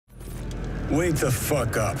Wake the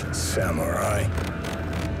fuck up, samurai.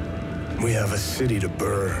 We have a city to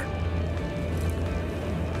burn.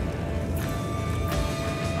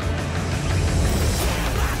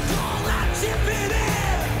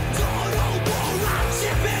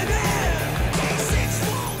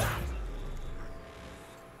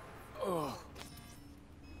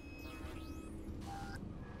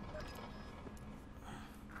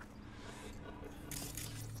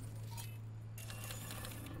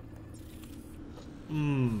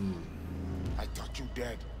 I thought you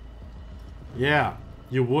dead. Yeah,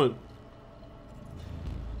 you would.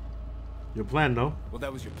 Your plan, no? Well,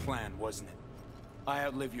 that was your plan, wasn't it? I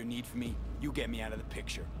outlive your need for me, you get me out of the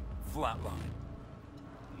picture. Flatline.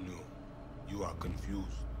 No, you are confused.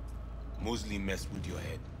 Mosley messed with your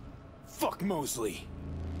head. Fuck Mosley.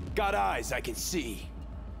 Got eyes, I can see.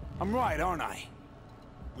 I'm right, aren't I?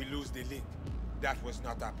 We lose the link. That was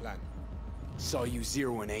not our plan. Saw you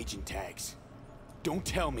zeroing agent tags. Don't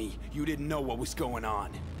tell me you didn't know what was going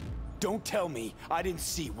on. Don't tell me I didn't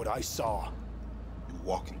see what I saw. You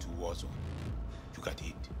walk into war zone. You got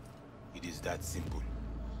hit. It is that simple.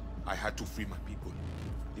 I had to free my people.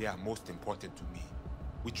 They are most important to me.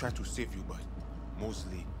 We tried to save you, but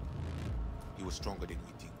Mosley, he was stronger than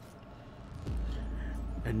we think.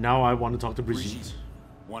 And now I want to talk to Brigitte. Brigitte.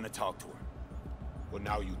 Want to talk to her. Well,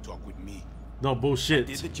 now you talk with me. No bullshit.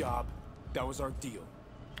 Did the job. That was our deal.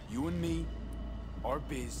 You and me, our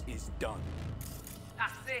biz is done.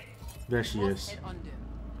 There she is. Head under.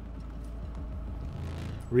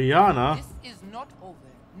 Rihanna. This is not over.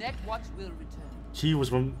 Netwatch will return. She was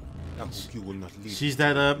from. You will not leave. She's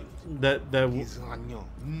that He's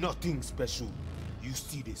nothing special. You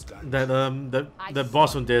see this guy. that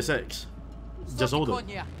boss on Deus Ex. Just older.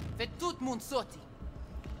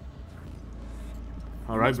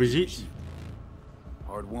 All right, Brigitte.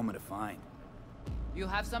 Hard woman to find. You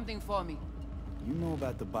have something for me. You know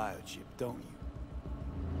about the biochip, don't you?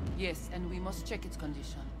 Yes, and we must check its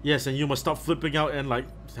condition. Yes, and you must stop flipping out and like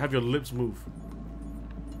have your lips move.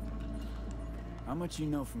 How much you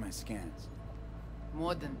know from my scans?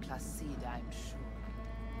 More than Placide, I'm sure.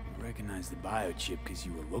 You recognize the biochip because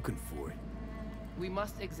you were looking for it. We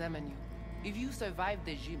must examine you. If you survive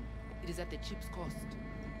the gym, it is at the chip's cost.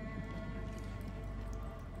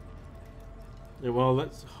 Yeah, well,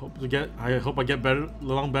 let's hope to get. I hope I get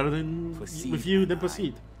along better than Placide with you than and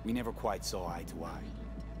Placide. We never quite saw eye to eye.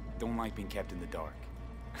 Don't like being kept in the dark.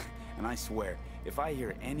 And I swear, if I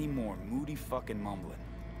hear any more moody fucking mumbling,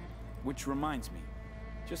 which reminds me,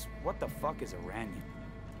 just what the fuck is Iranian?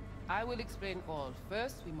 I will explain all.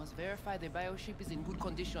 First, we must verify the biochip is in good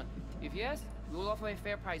condition. If yes, we will offer a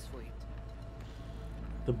fair price for it.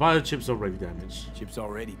 The biochip's already damaged. Chip's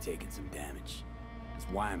already taken some damage. That's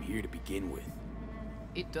why I'm here to begin with.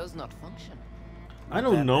 It does not function. I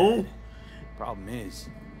don't know. Problem is,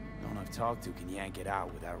 no one I've talked to can yank it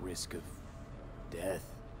out without risk of death.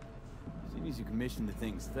 Seeing as you commissioned the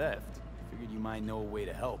thing's theft, figured you might know a way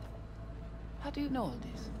to help. How do you know all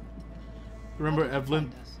this? Remember How did you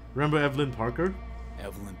Evelyn? find us? Remember Evelyn Parker?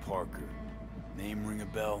 Evelyn Parker. Name ring a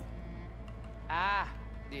bell? Ah,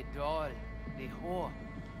 the doll, the whore.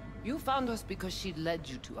 You found us because she led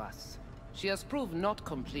you to us. She has proved not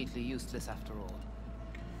completely useless after all.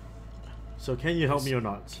 So can you help me or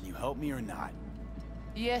not? Can you help me or not?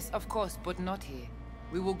 Yes, of course, but not here.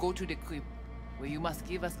 We will go to the crypt, where you must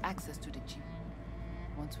give us access to the chip.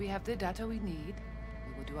 Once we have the data we need,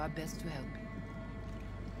 we will do our best to help you.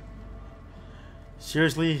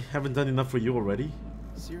 Seriously, haven't done enough for you already?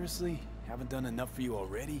 Seriously? Haven't done enough for you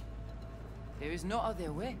already? There is no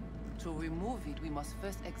other way. To remove it, we must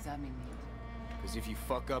first examine it. Because if you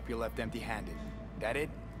fuck up, you're left empty-handed. That it?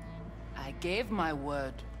 I gave my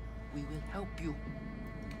word. We will help you.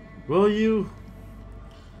 Will you?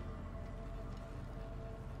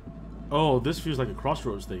 Oh, this feels like a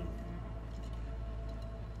crossroads thing.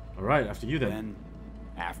 Alright, after you then. Then,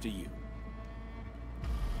 after you.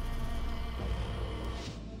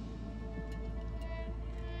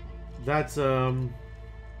 That's, that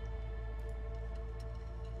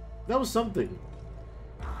was something.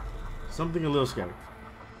 Something a little scary.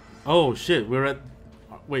 Oh, shit, we're at...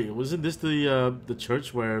 Wait, wasn't this the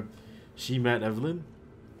church where she met Evelyn?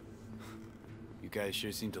 You guys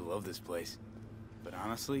sure seem to love this place. But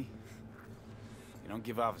honestly, you don't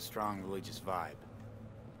give off a strong religious vibe.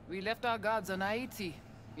 We left our gods on Haiti,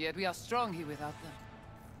 yet we are strong here without them.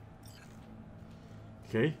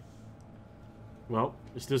 Okay. Well,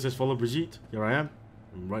 it still says follow Brigitte. Here I am.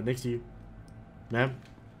 I'm right next to you. Ma'am?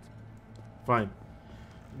 Fine.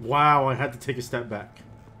 Wow, I had to take a step back.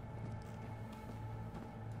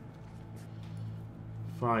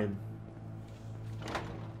 Fine.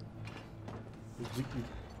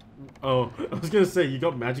 Oh, I was gonna say, you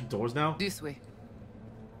got magic doors now? This way.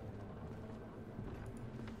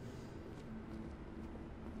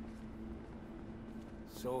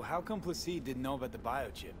 So how come Placide didn't know about the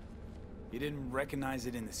biochip? He didn't recognize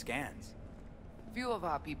it in the scans. Few of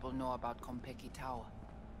our people know about Kompeki Tower.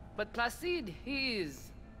 But Placide, he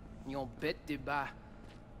is... Yon bête de bas.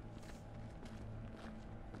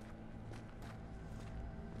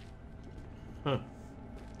 Huh.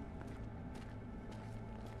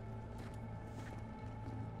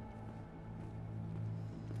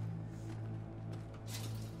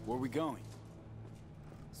 Where are we going?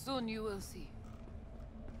 Soon you will see.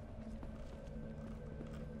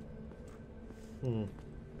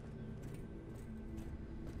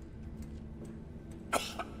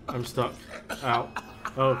 I'm stuck. Ow.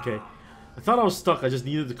 Okay. I thought I was stuck. I just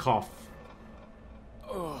needed to cough.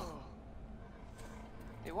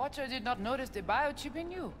 The Watcher did not notice the biochip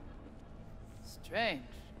in you. Strange.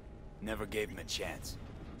 Never gave him a chance.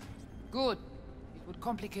 Good. It would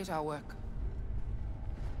complicate our work.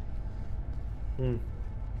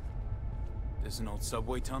 There's an old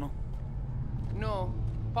subway tunnel? No.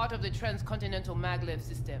 Part of the transcontinental maglev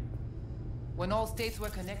system. When all states were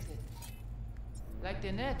connected. Like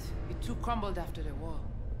the net, it too crumbled after the war.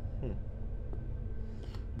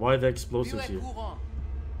 Why the explosives here?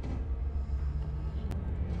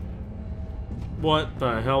 What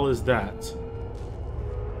the hell is that?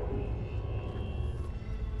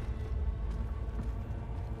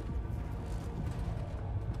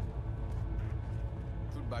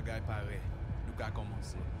 Tout bagay pare. Nou ka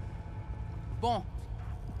komanse. Bon.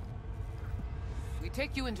 We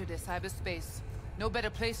take you into the cyberspace. No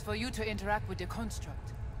better place for you to interact with the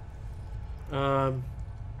construct.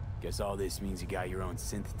 Guess all this means you got your own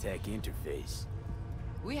synth-tech interface.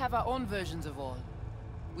 We have our own versions of all.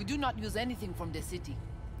 We do not use anything from the city.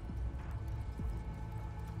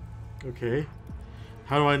 Okay.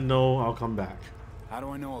 How do I know I'll come back? How do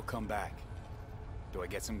I know I'll come back? Do I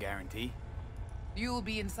get some guarantee? You will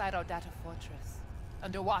be inside our data fortress.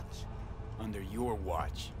 Under watch. Under your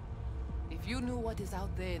watch. If you knew what is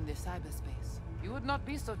out there in the cyberspace, you would not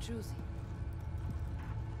be so choosy.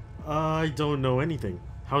 I don't know anything.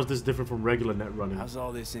 How's this different from regular net running? How's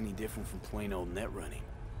all this any different from plain old net running?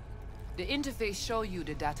 The interface show you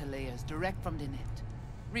the data layers direct from the net.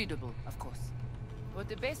 Readable, of course. What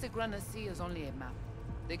the basic runners see is only a map.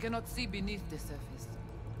 They cannot see beneath the surface.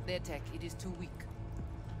 Their tech, it is too weak.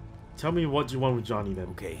 Tell me what you want with Johnny then.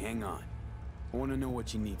 Okay, hang on. I want to know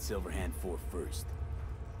what you need Silverhand for first.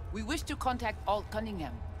 We wish to contact Alt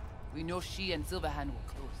Cunningham. We know she and Silverhand were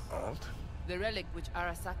close. Alt? The relic which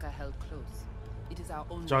Arasaka held close. It is our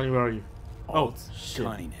own... Johnny, where are you? Alt Oh, shit.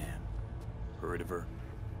 Cunningham. Heard of her?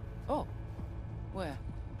 Oh. Where?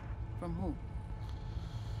 From who?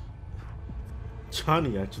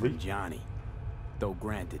 Johnny, actually. From Johnny. Though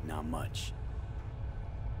granted, not much.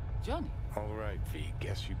 Johnny. All right, V.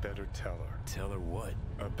 Guess you better tell her. Tell her what?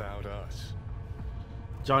 About us.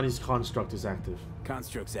 Johnny's construct is active.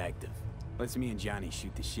 Construct's active. Lets me and Johnny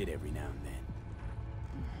shoot the shit every now and then.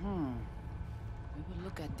 We will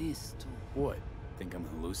look at this too. What? Think I'm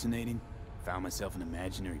hallucinating? Found myself an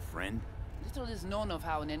imaginary friend? Little is known of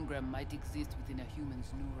how an engram might exist within a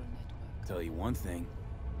human's neural network. Tell you one thing.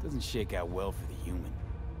 Doesn't shake out well for the human.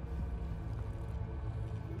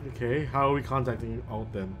 Okay, how are we contacting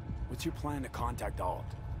Alt then? What's your plan to contact Alt?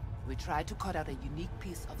 We try to cut out a unique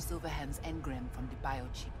piece of Silverhand's engram from the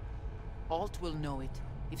biochip. Alt will know it.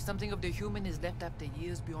 If something of the human is left after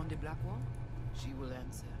years beyond the Black Wall, she will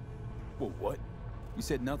answer. Well, what? You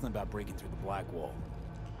said nothing about breaking through the Black Wall.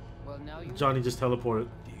 Well, now you... Johnny just teleported.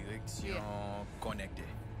 Direction connectée.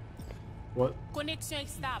 What? Connection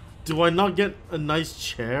stop. Do I not get a nice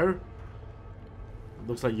chair?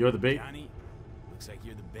 Looks like you're the bait. Johnny, looks like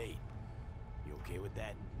you're the bait. You okay with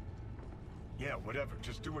that? Yeah, whatever.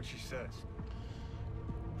 Just do what she says.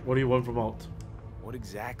 What do you want from Alt? What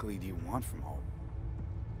exactly do you want from Alt?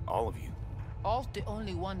 All of you. Alt, the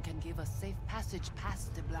only one, can give us safe passage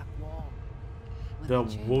past the Black Wall. When The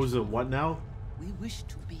change what was it? comes, What now? we wish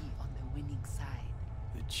to be on the winning side.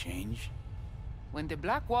 The change? When the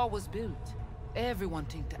Black Wall was built, everyone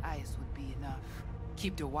think the ice would be enough.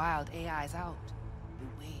 Keep the wild AIs out,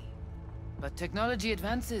 away. But technology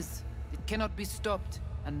advances. It cannot be stopped.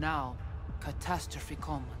 And now, catastrophe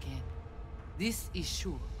come again. This is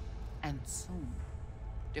sure, and soon.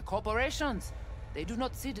 The corporations, they do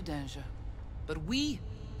not see the danger. But we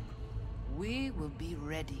will be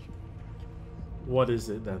ready. What is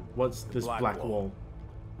it then? What's this black wall?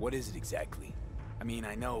 What is it exactly? I mean,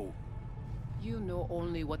 I know... You know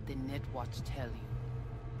only what the Netwatch tell you.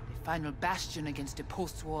 The final bastion against the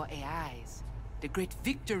post-war AIs. The great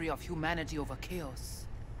victory of humanity over chaos.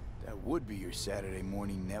 That would be your Saturday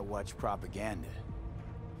morning Netwatch propaganda.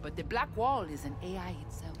 But the Black Wall is an AI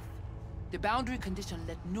itself. The boundary condition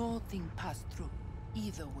let nothing pass through,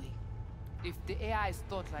 either way. If the AIs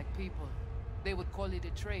thought like people, they would call it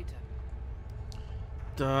a traitor.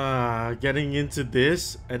 Getting into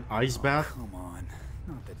this, an ice bath? Come on,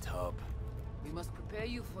 not the tub. We must prepare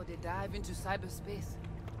you for the dive into cyberspace.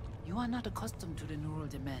 You are not accustomed to the neural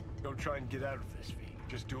demand. Don't try and get out of this, V.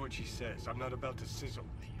 Just do what she says. I'm not about to sizzle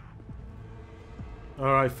with you.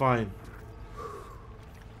 Alright, fine.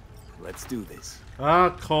 Let's do this.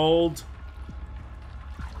 Cold.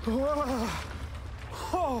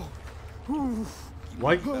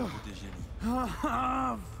 Why?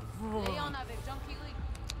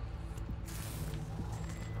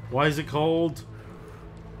 Why is it cold?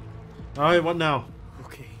 Alright, what now?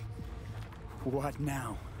 Okay. What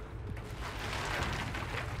now?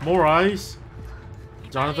 More eyes?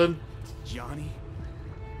 Jonathan? Johnny?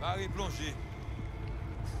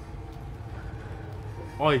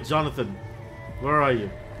 Oi, Jonathan. Where are you?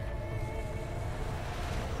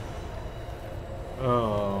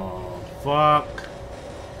 Oh, fuck.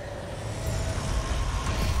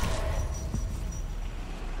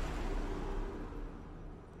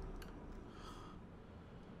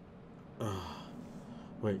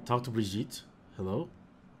 Wait, talk to Brigitte. Hello?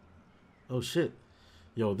 Oh shit.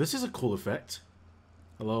 Yo, this is a cool effect.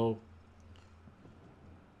 Hello?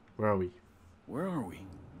 Where are we? Where are we?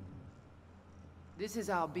 This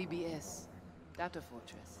is our BBS, data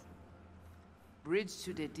fortress. Bridge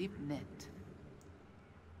to the deep net.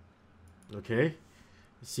 Okay.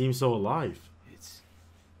 It seems so alive. It's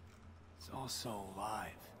all so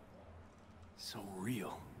alive. So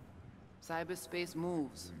real. Cyberspace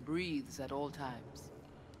moves, breathes at all times.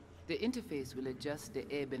 The interface will adjust the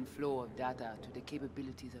ebb and flow of data to the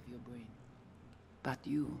capabilities of your brain. But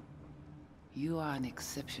you are an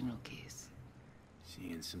exceptional case.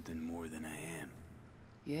 Seeing something more than I am.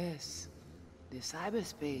 Yes, the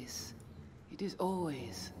cyberspace, it is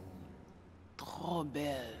always trop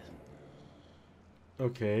belle.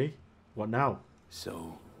 Okay. What now?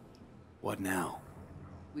 So, what now?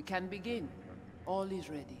 We can begin. All is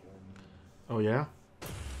ready. Oh yeah?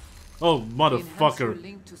 Oh, Enhance your motherfucker.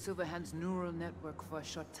 link to Silverhand's neural network for a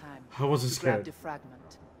short time. I wasn't to grab scared. the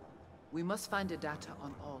fragment. We must find the data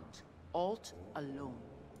on Alt. Alt alone.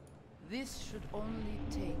 This should only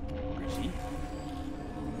take... Brigitte?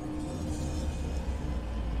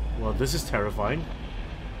 Well, this is terrifying.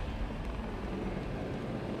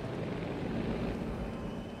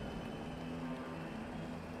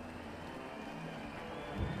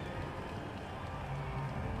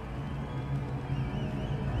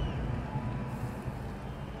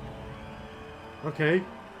 Okay.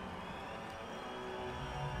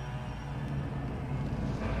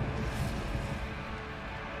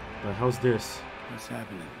 But how's this? What's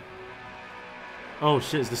happening? Oh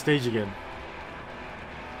shit, it's the stage again.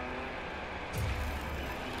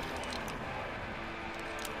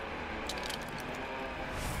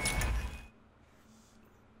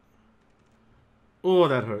 Oh,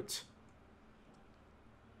 that hurts.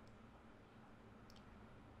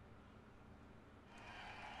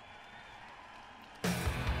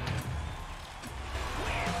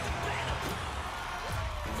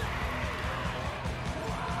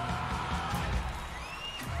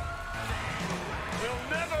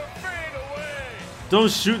 Don't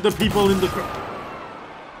shoot the people in the crowd.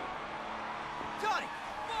 Johnny!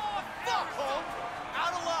 Oh, fuck, Holmes!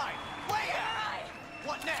 Out of line! Way out!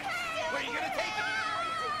 What next? Where are you gonna take him?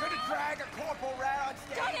 Gonna drag a corporal rat on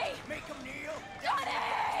stage? Johnny! Make him kneel? Johnny!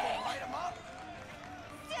 Light him up?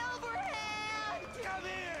 Silverhand! Come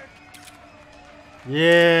here!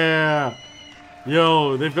 Yeah.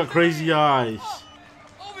 Yo, they've got crazy eyes.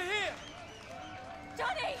 Over here!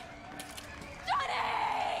 Johnny!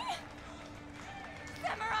 Johnny!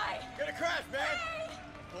 Samurai! Gonna crash, man!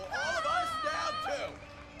 Pull all of us down, too!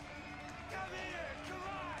 Come here! Come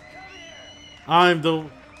on! Come here! I'm the...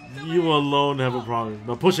 You alone have a problem.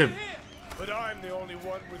 But push him. But I'm the only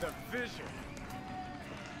one with a vision.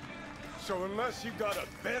 So unless you got a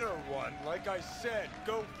better one, like I said,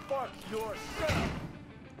 go fuck yourself.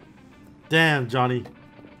 Damn, Johnny.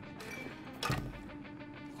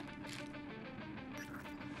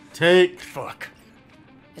 Take... Fuck.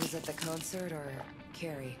 Is it the concert or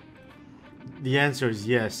Carrie? The answer is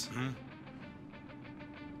yes.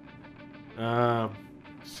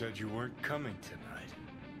 Said you weren't coming tonight.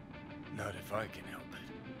 Not if I can help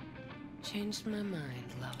it. Changed my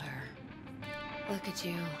mind, lover. Look at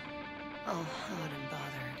you. All hot and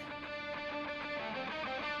bothered.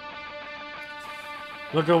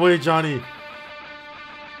 Look away, Johnny.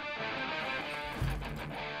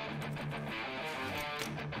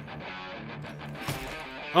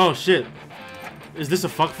 Oh shit. Is this a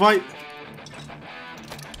fuck fight?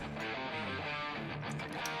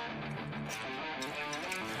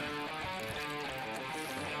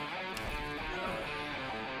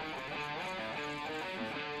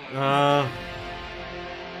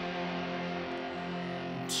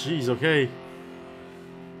 Jeez, okay.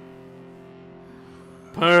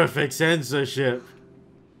 Perfect censorship.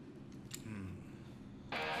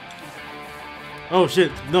 Oh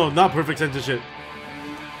shit, no, not perfect censorship.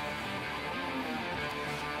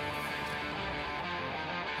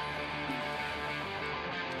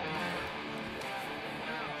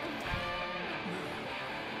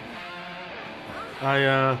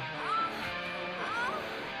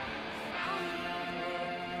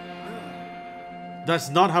 That's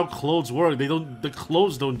not how clothes work. The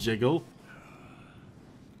clothes don't jiggle.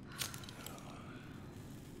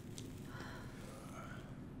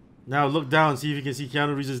 Now look down, see if you can see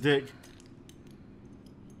Keanu Reeves' dick.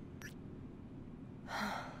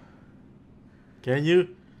 Can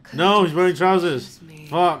you? No, he's wearing trousers.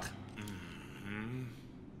 Fuck.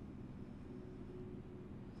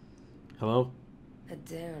 Hello? A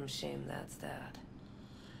damn shame that's that.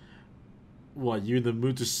 What, you in the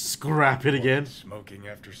mood to scrap it again? Smoking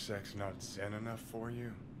after sex not zen enough for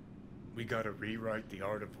you? We gotta rewrite the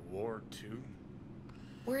art of war, too?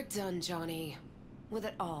 We're done, Johnny. With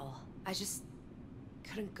it all. I just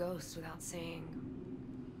couldn't ghost without saying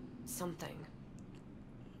something.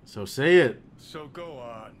 So say it. So go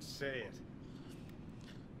on, say it.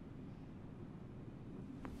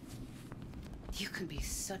 You can be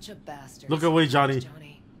such a bastard. Look away, Johnny.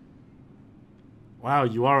 Wow,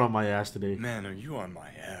 you are on my ass today. Man, are you on my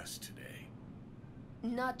ass today?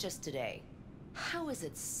 Not just today. How is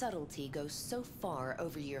it subtlety goes so far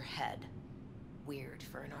over your head? Weird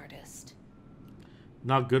for an artist.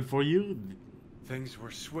 Not good for you? Things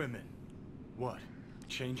were swimming. What?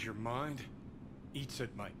 Change your mind? Eats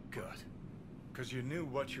at my gut. Cause you knew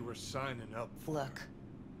what you were signing up for. Look,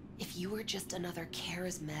 if you were just another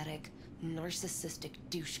charismatic, narcissistic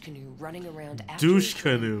douche canoe running around after douche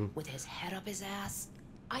canoe with his head up his ass,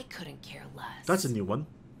 I couldn't care less. That's a new one.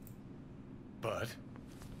 But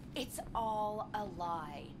it's all a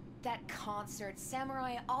lie. That concert,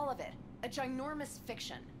 Samurai, all of it. A ginormous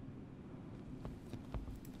fiction.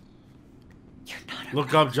 You're not a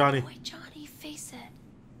Look up, Johnny. boy, Johnny, face it.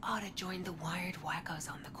 Ought to join the wired wackos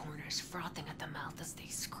on the corners, frothing at the mouth as they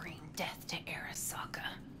scream death to Arasaka.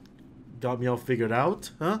 Got me all figured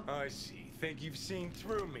out, huh? I see. Think you've seen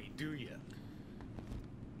through me, do ya?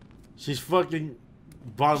 She's fucking You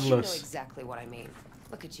bottomless. know exactly what I mean.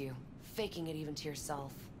 Look at you, faking it even to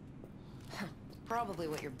yourself. Probably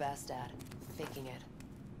what you're best at, faking it.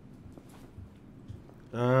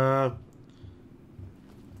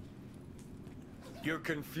 You're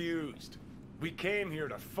confused. We came here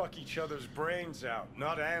to fuck each other's brains out,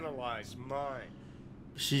 not analyze mine.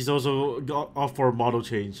 She's also off for a model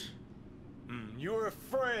change. You're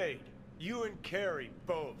afraid. You and Carrie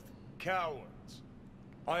both. Cowards.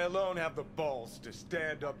 I alone have the balls to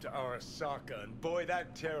stand up to Arasaka, and boy,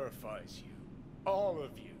 that terrifies you. All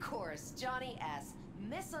of you. Of course, Johnny S.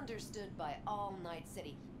 Misunderstood by all Night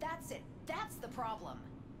City. That's it. That's the problem.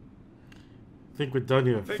 Think we're done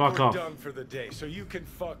here. Think Fuck we're off. done for the day, so you can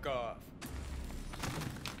fuck off.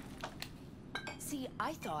 See,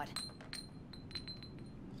 I thought...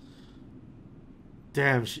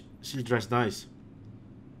 Damn, she dressed nice.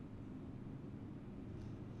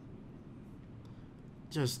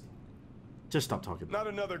 Just stop talking. Not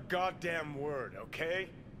another goddamn word, okay?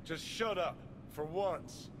 Just shut up, for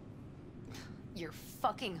once. You're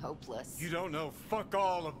fucking hopeless. You don't know fuck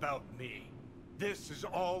all about me. This is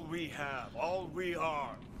all we have, all we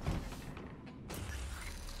are.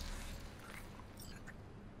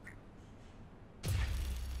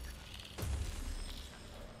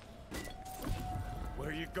 Where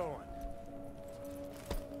are you going?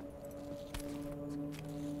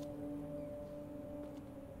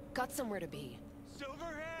 Got somewhere to be.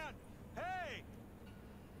 Silverhand! Hey!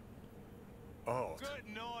 Oh.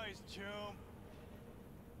 Good noise, chum.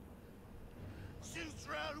 Shoots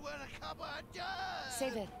round when a cuppa does.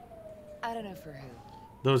 Save it. I don't know for who.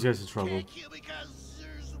 Those guys in trouble. Can't kill because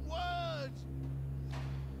there's words.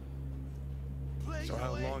 So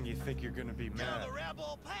how long you think you're gonna be mad? The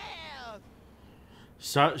rebel path.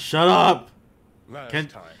 Shut up! Last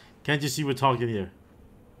Can't you see we're talking here?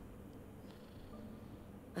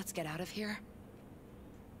 Let's get out of here.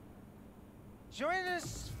 Join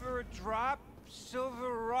us for a drop,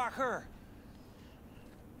 Silver Rocker.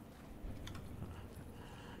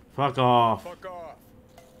 Fuck off. Fuck off.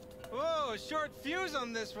 Whoa, short fuse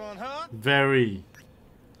on this one, huh? Very.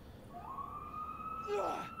 Let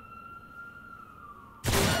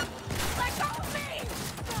go of me!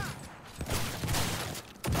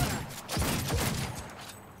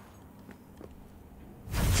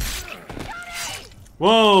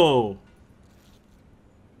 Whoa!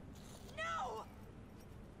 No!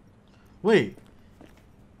 Wait.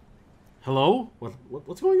 Hello?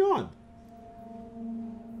 What's going on?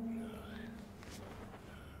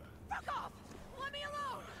 Fuck off! Let me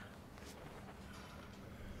alone!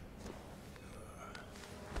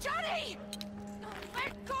 Johnny!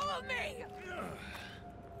 Let go of me!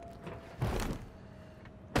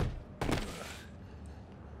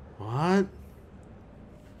 What?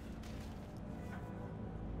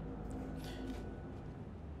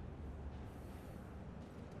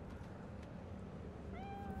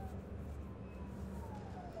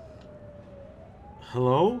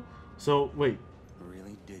 Hello? So, wait.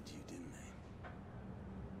 Really did you, didn't they?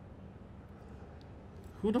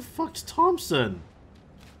 Who the fuck's Thompson?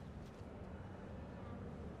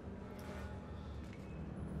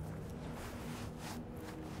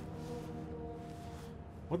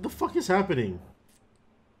 What the fuck is happening?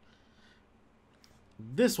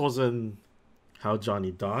 This wasn't how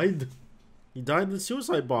Johnny died. He died in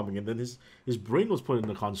suicide bombing and then his brain was put in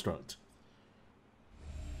the construct.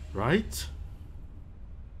 Right?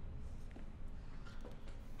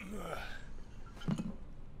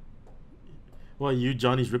 What, you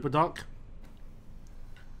Johnny's Ripper Doc?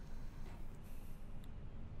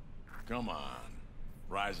 Come on.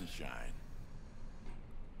 Rise and shine.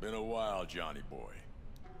 Been a while, Johnny boy.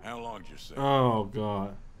 How long'd you say? Oh,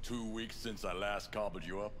 God. 2 weeks since I last cobbled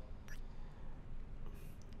you up?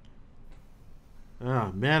 Ah,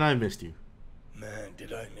 man, I missed you. Man,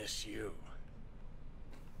 did I miss you.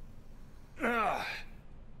 Ah!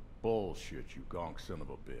 Bullshit, you gonk son of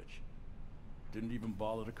a bitch. Didn't even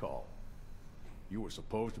bother to call. You were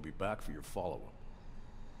supposed to be back for your follow-up.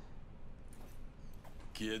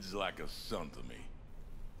 Kid's like a son to me.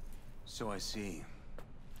 So I see.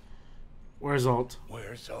 Where's Alt?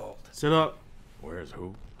 Where's Alt? Sit up. Where's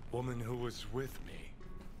who? Woman who was with me.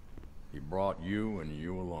 He brought you and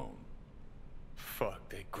you alone. Fuck,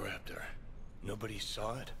 they grabbed her. Nobody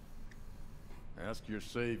saw it? Ask your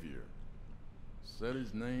savior. Said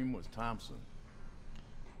his name was Thompson.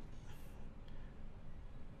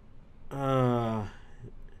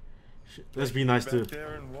 Let's be nice to.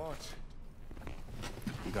 There and watch.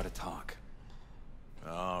 We gotta talk.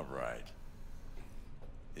 All right.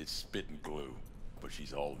 It's spit and glue, but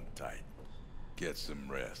she's holding tight. Get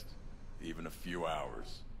some rest. Even a few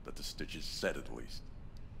hours. Let the stitches set at least.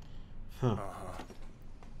 Huh.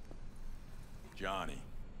 Johnny.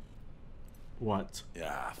 What?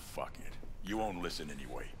 Yeah, fuck it. You won't listen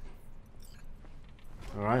anyway.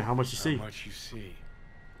 Alright, how much you see? How much you see?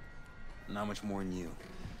 Not much more than you.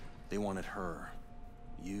 They wanted her.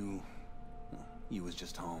 You was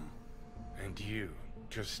just home. And you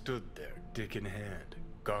just stood there, dick in hand,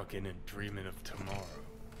 gawking and dreaming of tomorrow.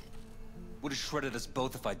 Would have shredded us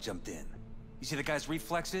both if I jumped in. You see the guy's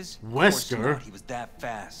reflexes? Of Wesker? course not, he was that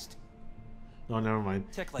fast. Oh, never mind.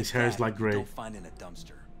 Tech like His hair is that, like you gray. don't find in a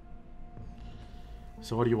dumpster.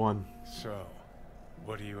 So what do you want? So,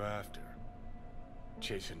 what are you after?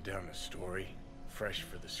 Chasing down a story? Fresh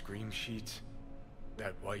for the scream sheets?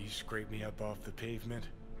 That why you scraped me up off the pavement?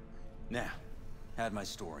 Nah, had my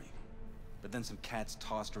story. But then some cats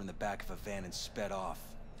tossed her in the back of a van and sped off.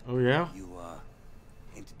 Oh yeah? You,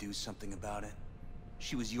 aim to do something about it?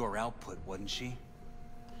 She was your output, wasn't she?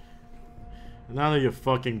 None of your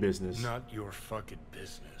fucking business. Not your fucking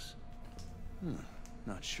business.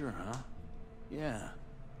 Not sure, huh? Yeah.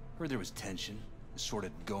 Heard there was tension,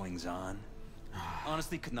 assorted goings-on.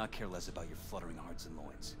 Honestly, could not care less about your fluttering hearts and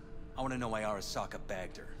loins. I want to know why Arasaka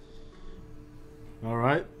bagged her.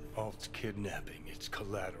 Alright. Alt's kidnapping, it's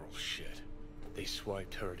collateral shit. They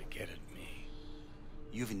swiped her to get at me.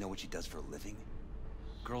 You even know what she does for a living?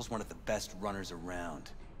 Girl's one of the best runners around.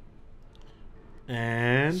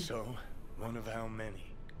 And So, one of how many?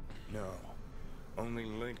 No. Only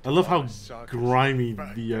linked. I love how Arasaka's grimy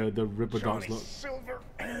back. the Ripper Dogs Johnny look. Silver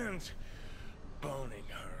hands boning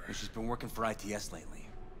her. And she's been working for ITS lately.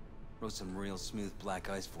 Wrote some real smooth black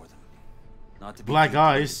eyes for them. Not to be Black deep in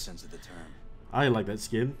any eyes? sense of the term. I like that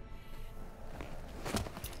skin.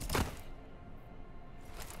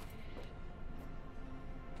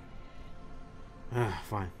 Ah,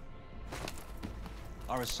 fine.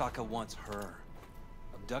 Arasaka wants her.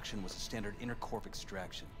 Abduction was a standard intercorp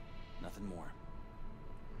extraction. Nothing more.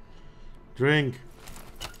 Drink.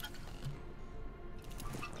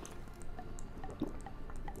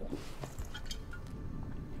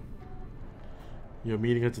 You're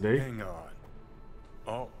meeting her today? Hang on.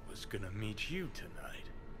 Alt was gonna meet you tonight.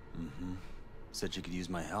 Mm-hmm. Said you could use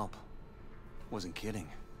my help. Wasn't kidding.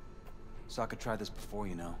 Sokka tried this before,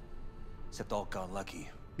 you know. Except all got lucky.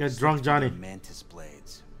 Get drunk, Johnny. Mantis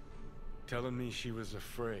blades. Telling me she was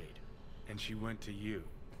afraid, and she went to you.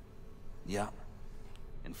 Yeah.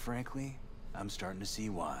 And frankly, I'm starting to see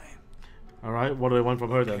why. Alright, what do I want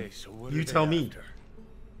from her then? Okay, so what You are they tell me. after?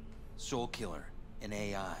 Soul Killer, an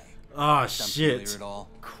AI. Ah, Sound shit. familiar at all?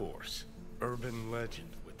 Of course. Urban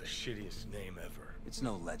legend with the shittiest name ever. It's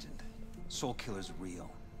no legend. Soul Killer's real.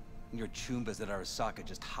 And your Chumbas that Arasaka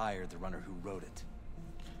just hired the runner who wrote it.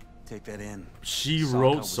 Take that in. She Sokka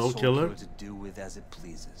wrote with Soul Killer? to do with as it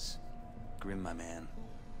pleases. Grim, my man.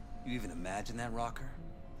 You even imagine that, Rocker?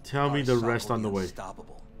 Tell me the Arasaka rest will on be the way.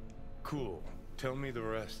 Unstoppable. Cool. Tell me the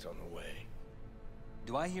rest on the way.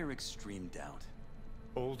 Do I hear extreme doubt?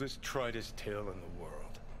 Oldest, tritest tale in the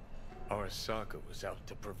world. Arasaka was out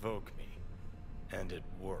to provoke me. And it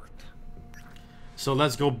worked. So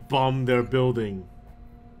let's go bomb their building.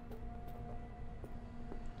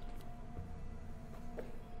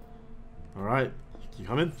 Alright, you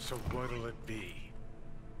coming? So what'll it be?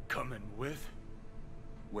 Coming with?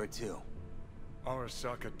 Where to?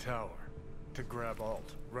 Arasaka Tower. To grab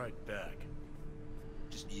Alt right back.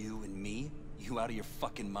 Just you and me? You out of your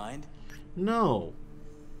fucking mind? No.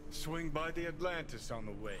 Swing by the Atlantis on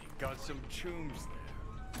the way. Got some chooms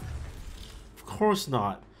there. Of course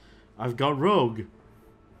not. I've got Rogue.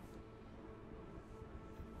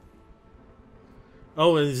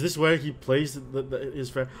 Oh, and is this where he plays his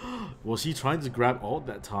friend? Was he trying to grab Alt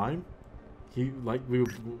that time? He, like, we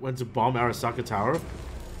went to bomb Arasaka Tower?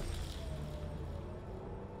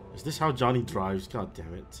 Is this how Johnny drives? God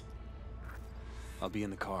damn it. I'll be in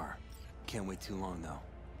the car. Can't wait too long, though.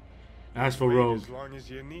 As for Wait Rogue. as long as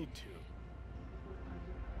you need to.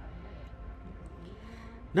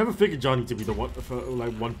 Never figured Johnny to be the one,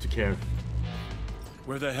 like, one to care.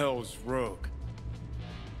 Where the hell's Rogue?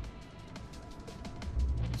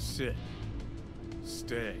 Sit.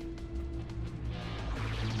 Stay.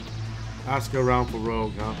 Ask around for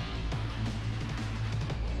Rogue, huh?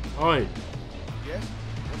 Oi, Yes?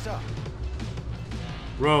 What's up?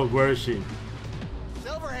 Rogue, where is she?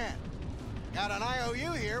 Silverhand. Got an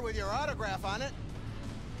IOU here with your autograph on it.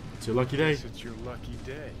 It's your lucky day. Guess it's your lucky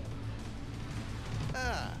day.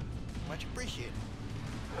 Ah, much appreciated.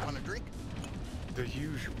 Want a drink? The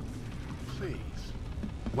usual. Please.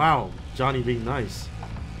 Wow, Johnny being nice.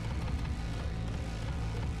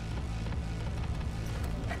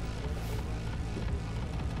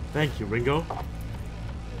 Thank you, Ringo.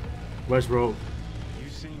 Where's Rogue? You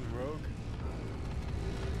seen Rogue?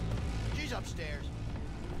 She's upstairs.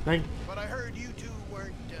 Thank. But I heard you two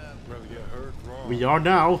weren't, Well, you heard wrong. We are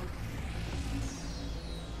now.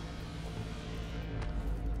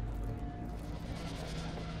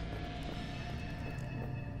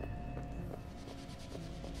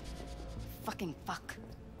 Fucking fuck.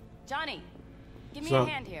 Johnny, give me So- a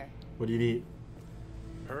hand here. What do you need?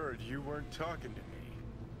 Heard you weren't talking to me.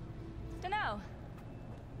 Dunno.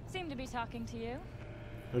 Seem to be talking to you.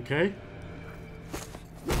 Okay.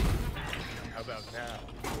 How about now?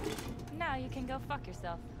 Now you can go fuck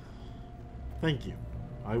yourself. Thank you.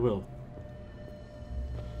 I will.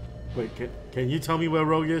 Wait, can you tell me where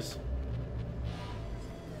Rogue is?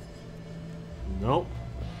 Nope.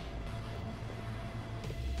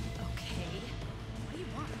 Okay. What do you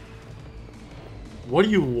want? What do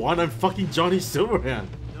you want? I'm fucking Johnny Silverhand.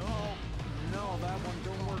 No, that one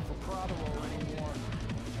don't work for Prado anymore.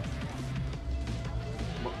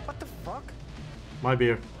 What the fuck? My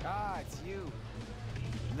beer. Ah, it's you.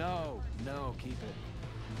 No, keep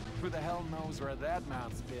it. Who the hell knows where that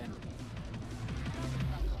mount's been?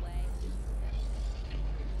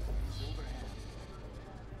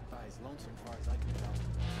 He's lonesome far as I can tell.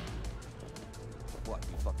 What,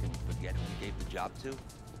 you fucking forget who you gave the job to? Or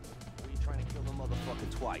are you trying to kill the motherfucker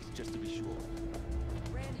twice, just to be sure?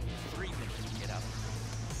 Randy, 3 minutes to get out.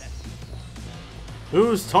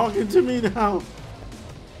 Who's talking to me now?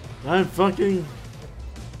 I'm fucking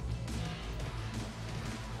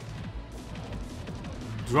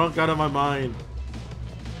drunk out of my mind.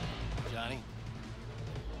 Johnny?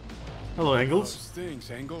 Hello, Engels. How's things,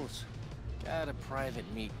 Engels? Got a private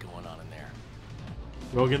meet going on in there.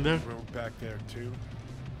 Rogue in there? Rogue back there too?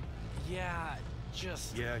 Yeah,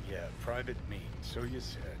 just... Yeah, private meet, so you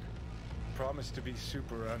said. Promised to be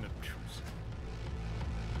super unobtrusive.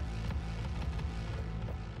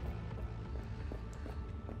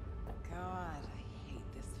 God, I hate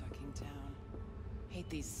this fucking town. Hate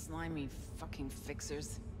these slimy fucking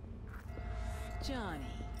fixers. Johnny.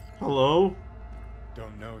 Hello?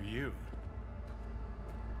 Don't know you.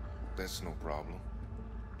 That's no problem.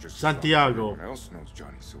 Just Santiago. Everyone else knows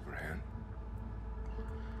Johnny Silverhand.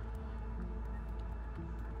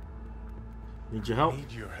 Need your help?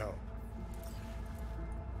 Need your help.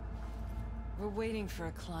 We're waiting for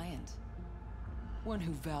a client. One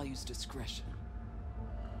who values discretion.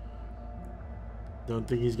 Don't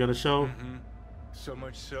think he's gonna show. So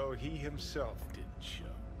much so, he himself didn't show.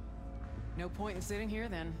 No point in sitting here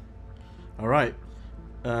then. All right.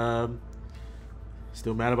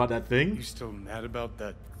 Still mad about that thing? You still mad about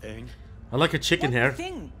that thing? I like a chicken hair. What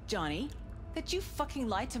thing, Johnny? That you fucking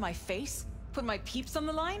lied to my face? Put my peeps on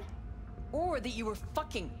the line? Or that you were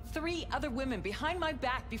fucking 3 other women behind my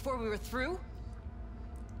back before we were through?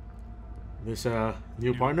 This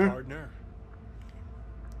new partner?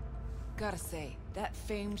 Gotta say, that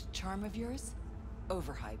famed charm of yours?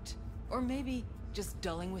 Overhyped. Or maybe just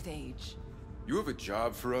dulling with age. You have a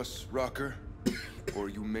job for us, Rocker? Or are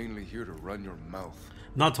you mainly here to run your mouth?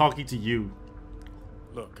 Not talking to you.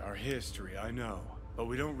 Look, our history, I know. But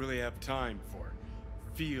we don't really have time for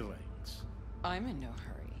feelings. I'm in no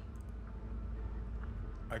hurry.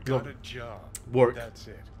 I got a job. Work. That's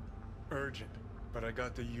it. Urgent. But I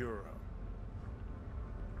got the euro.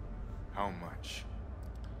 How much?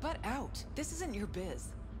 Butt out. This isn't your biz.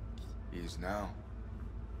 He is now.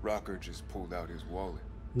 Rocker just pulled out his wallet.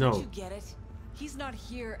 No. Don't you get it? He's not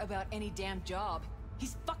here about any damn job.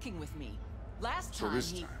 He's fucking with me. Last time So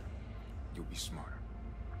this time, you'll be smarter.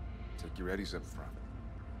 Take your eddies up front.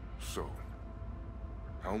 So,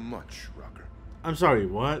 how much, Rocker? I'm sorry,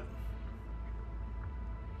 what?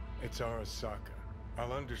 It's Arasaka.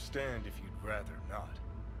 I'll understand if you'd rather not.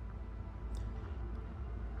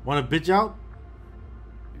 Want to bitch out?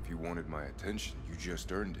 If you wanted my attention, you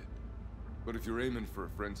just earned it. But if you're aiming for a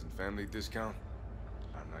friends and family discount,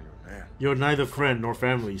 I'm not your man. You're neither friend nor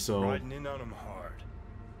family, so... Riding in on him hard.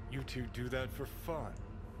 You two do that for fun.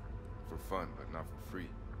 For fun, but not for free.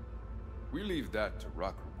 We leave that to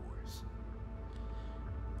Rocker boys.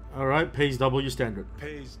 Alright, pays double your standard.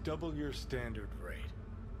 Pays double your standard rate.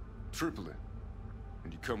 Triple it.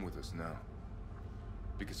 And you come with us now.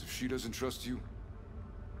 Because if she doesn't trust you,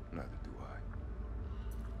 neither do I.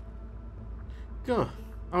 Go.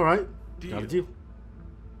 Alright. Got a deal.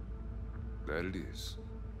 That it is.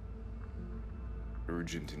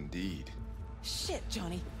 Urgent indeed. Shit,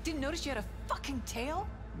 Johnny. Didn't notice you had a fucking tail?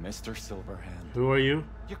 Mr. Silverhand. Who are you?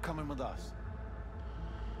 You're coming with us.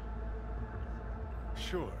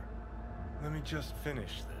 Sure. Let me just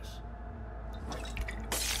finish this. Let's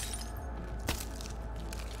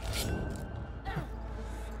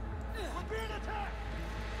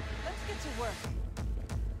get to work.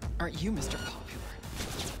 Aren't you Mr. Popular?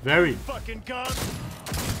 Very. Fucking gun!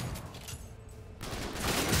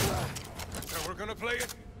 That's how we're gonna play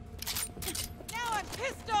it? Now I'm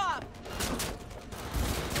pissed off!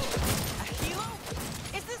 A helo?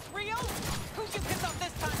 Is this real? Who'd you piss off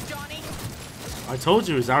this time, Johnny? I told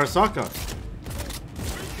you, it's Arasaka.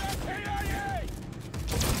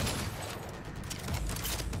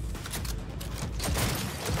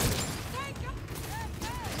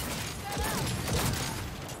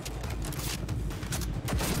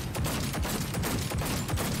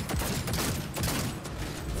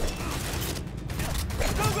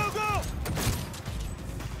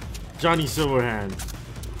 Johnny Silverhand.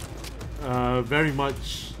 Very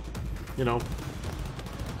much, you know,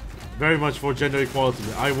 very much for gender equality.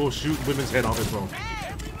 I will shoot women's head off as well.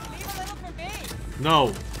 Hey, leave a little for me.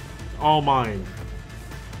 No, all mine.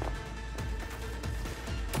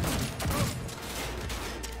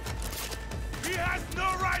 He has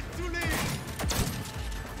no right to leave!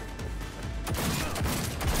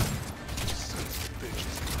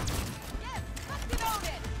 Yes, let's own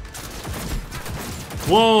it.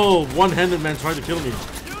 Whoa, one-handed man tried to kill me.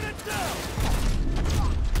 Unit down!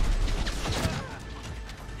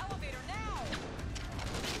 Elevator now.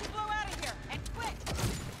 Blow out of here and quick.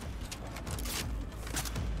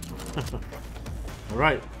 All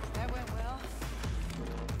right. That went well.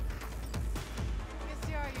 Guess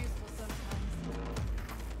you are useful sometimes.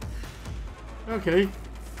 Okay.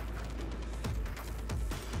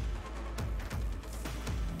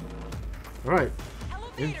 All right.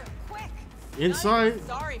 Elevator, quick. Inside. I'm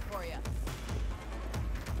sorry for you.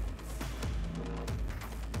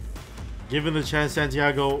 Given the chance,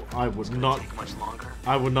 Santiago, I would not.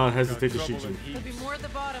 I would not hesitate to shoot you. There'll be more at the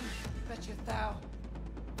bottom. Bet you thou.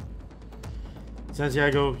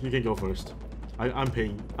 Santiago, you can go first. I'm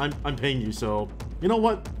paying. I'm paying you, so you know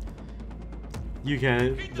what? You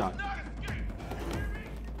can die.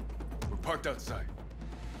 We're parked outside.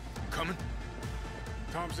 Coming?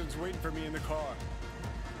 Thompson's waiting for me in the car.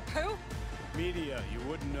 Who? Media, you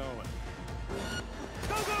wouldn't know it.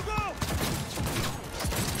 Go, go, go!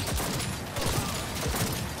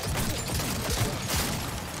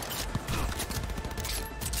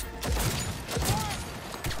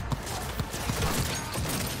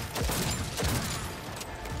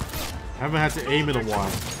 I haven't had to aim in a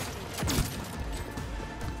while.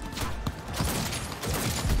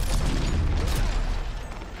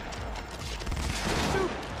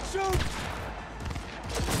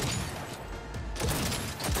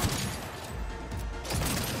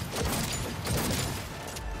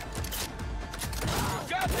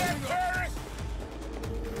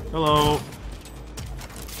 Hello.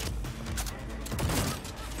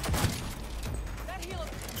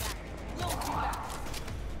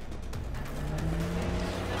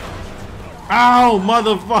 Ow,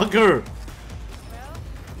 motherfucker!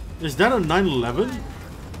 Is that a 911?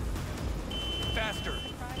 Faster.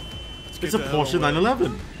 It's a Porsche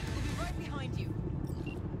 911.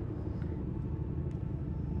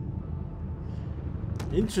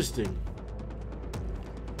 Interesting.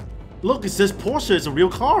 Look, it says Porsche. It's a real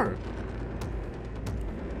car.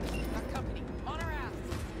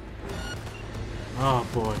 Oh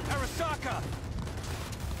boy. Arasaka!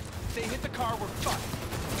 If they hit the car, we're fucked.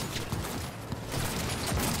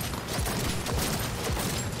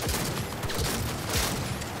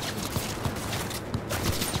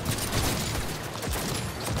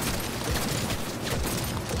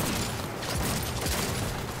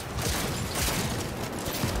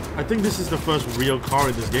 I think this is the first real car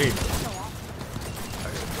in this game.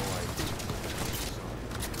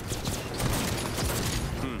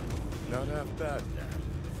 Not half bad now.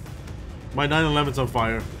 My 911's on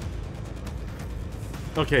fire.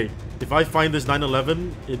 Okay, if I find this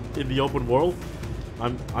 911 in the open world,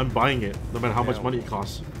 I'm buying it, no matter how much money it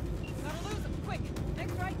costs.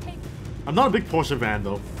 I'm not a big Porsche fan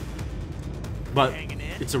though, but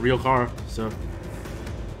it's a real car, so.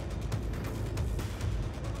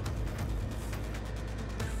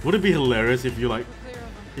 Would it be hilarious if you like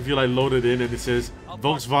load it in and it says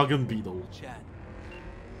Volkswagen Beetle?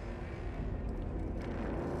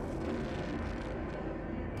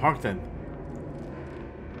 Park then.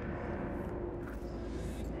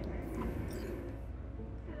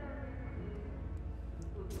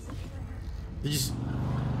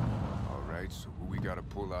 Alright, so who we gotta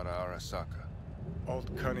pull out of Arasaka? Alt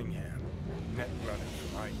Cunningham, net runner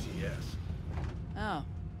from ITS. Oh.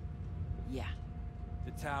 Yeah.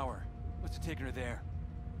 The tower. What's it taking her there?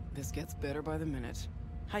 This gets better by the minute.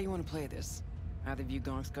 How you want to play this? Either of you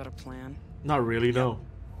gonks got a plan? Not really, no.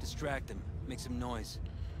 Distract him. Make some noise.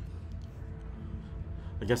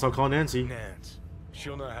 I guess I'll call Nancy. Nance.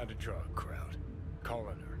 She'll know how to draw a crowd.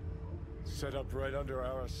 Calling her. Set up right under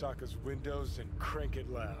Arasaka's windows and crank it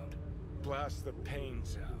loud. Blast the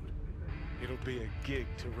panes out. It'll be a gig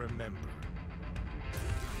to remember.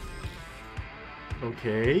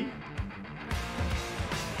 Okay.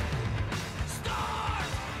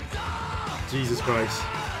 Jesus Christ.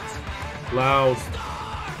 Loud.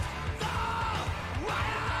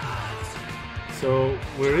 So,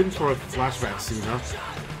 we're in for a flashback scene, huh?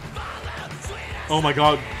 Oh my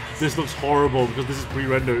god, this looks horrible because this is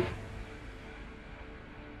pre-rendered.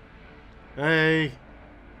 Hey.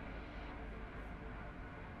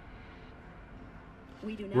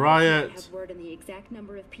 We do not Riot. have word on the exact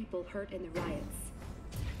number of people hurt in the riots.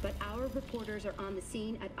 But our reporters are on the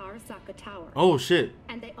scene at Arasaka Tower. Oh shit.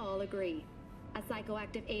 And they all agree. A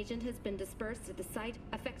psychoactive agent has been dispersed at the site,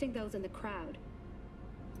 affecting those in the crowd.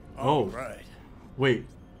 Oh. Right. Wait.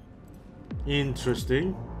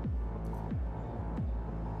 Interesting.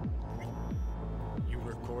 You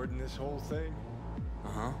recording this whole thing?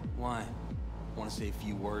 Uh-huh. Why? Want to say a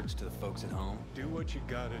few words to the folks at home? Do what you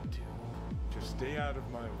gotta do. Just stay out of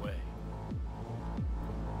my way.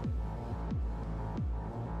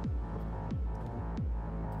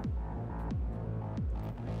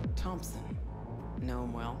 Thompson. Know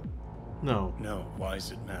him well? No. No, why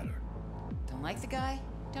does it matter? Don't like the guy?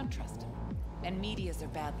 Don't trust him. And medias are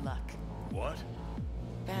bad luck. What?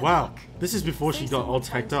 Bad Wow. luck. This is before she Say got all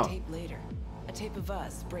someone tacked finds up. a tape later. A tape of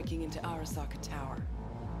us breaking into Arasaka Tower.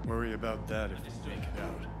 Worry about that if we make it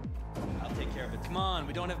out. I'll take care of it. Come on,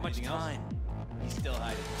 we don't have much time. He's still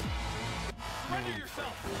hiding. Surrender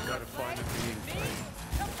yourself! Gotta find a meeting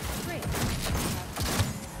frame.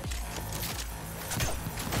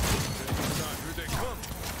 Here they come.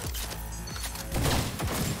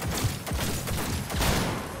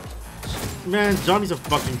 Man, Johnny's a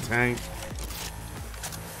fucking tank.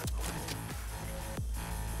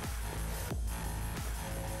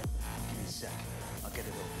 Give me a sec. I'll get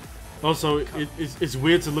it open. Also, it's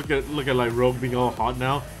weird to look at like Rogue being all hot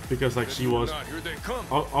now because like she was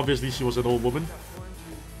obviously she was an old woman.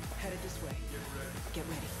 Headed this way. Get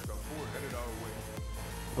ready.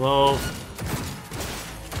 Hello.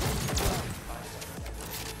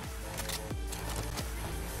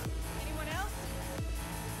 Anyone else?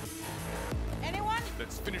 Anyone?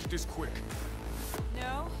 Let's finish this quick.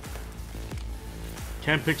 No.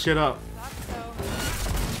 Can't pick shit up. Thought so.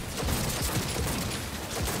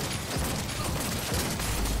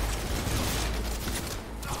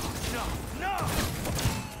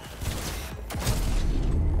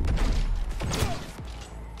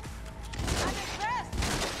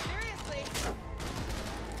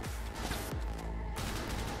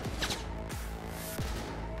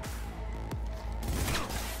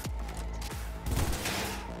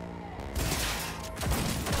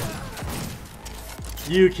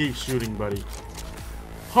 You keep shooting, buddy.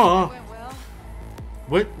 Huh?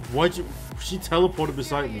 What? Why'd you? She teleported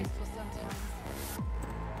beside me.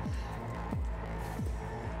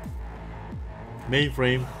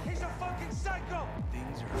 Mainframe. He's a fucking psycho.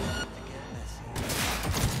 Things are about to get messy.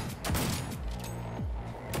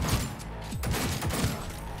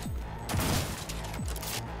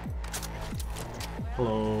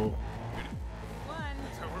 Hello.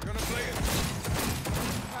 That's how we're gonna play it.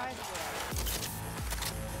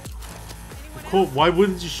 Cool. Why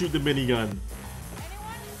wouldn't you shoot the minigun?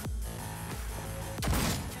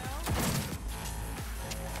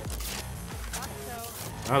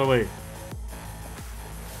 Out of the way.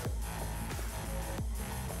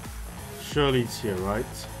 Surely it's here, right?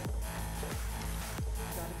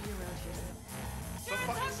 Some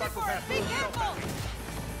fucking psychopath. Be careful.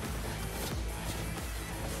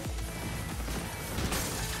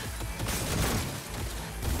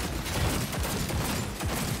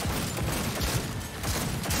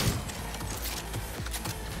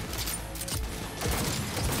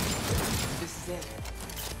 This is it.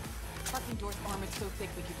 Parking doors armored so thick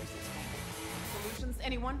we could use it today. Solutions,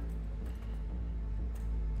 anyone?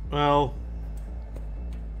 Well,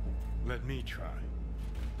 let me try.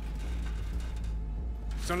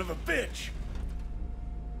 Son of a bitch!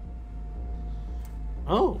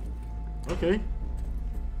 oh, okay.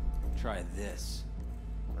 Try this.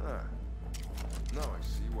 Ah. Now I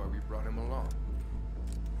see why we brought him along.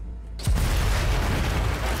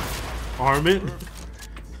 Arm it.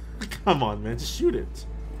 Come on, man, just shoot it.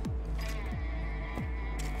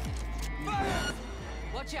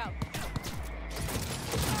 Watch out.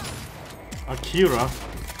 Akira.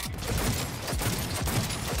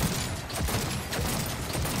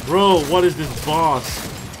 Bro, what is this boss?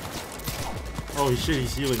 Oh shit,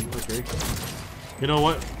 he's healing. Okay. You know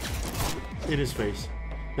what? In his face.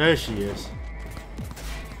 There she is.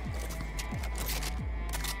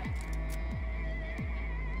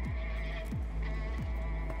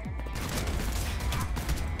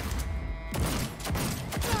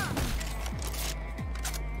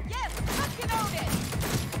 Yes, fucking own it.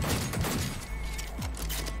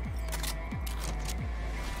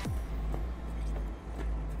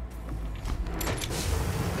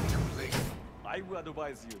 I would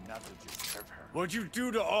advise you not to disturb her. What'd you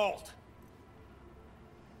do to Alt?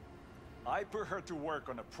 I put her to work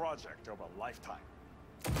on a project of a lifetime.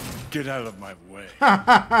 Get out of my way.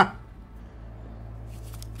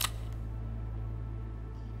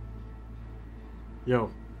 Yo.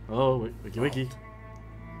 Oh, wait, wiki wiki.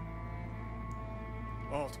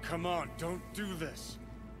 Alt, come on, don't do this.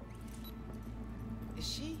 Is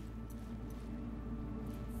she?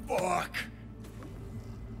 Fuck!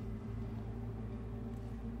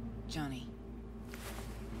 Johnny.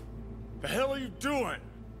 The hell are you doing?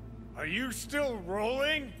 Are you still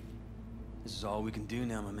rolling? This is all we can do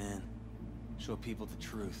now, my man. Show people the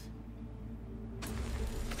truth.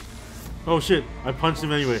 Oh shit, I punched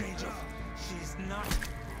him anyway. She's not.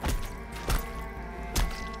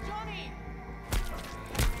 Johnny!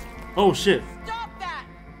 Oh shit. Stop that!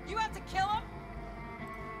 You have to kill him?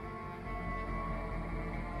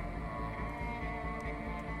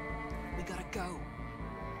 We gotta go.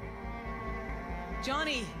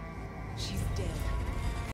 Johnny! She's dead.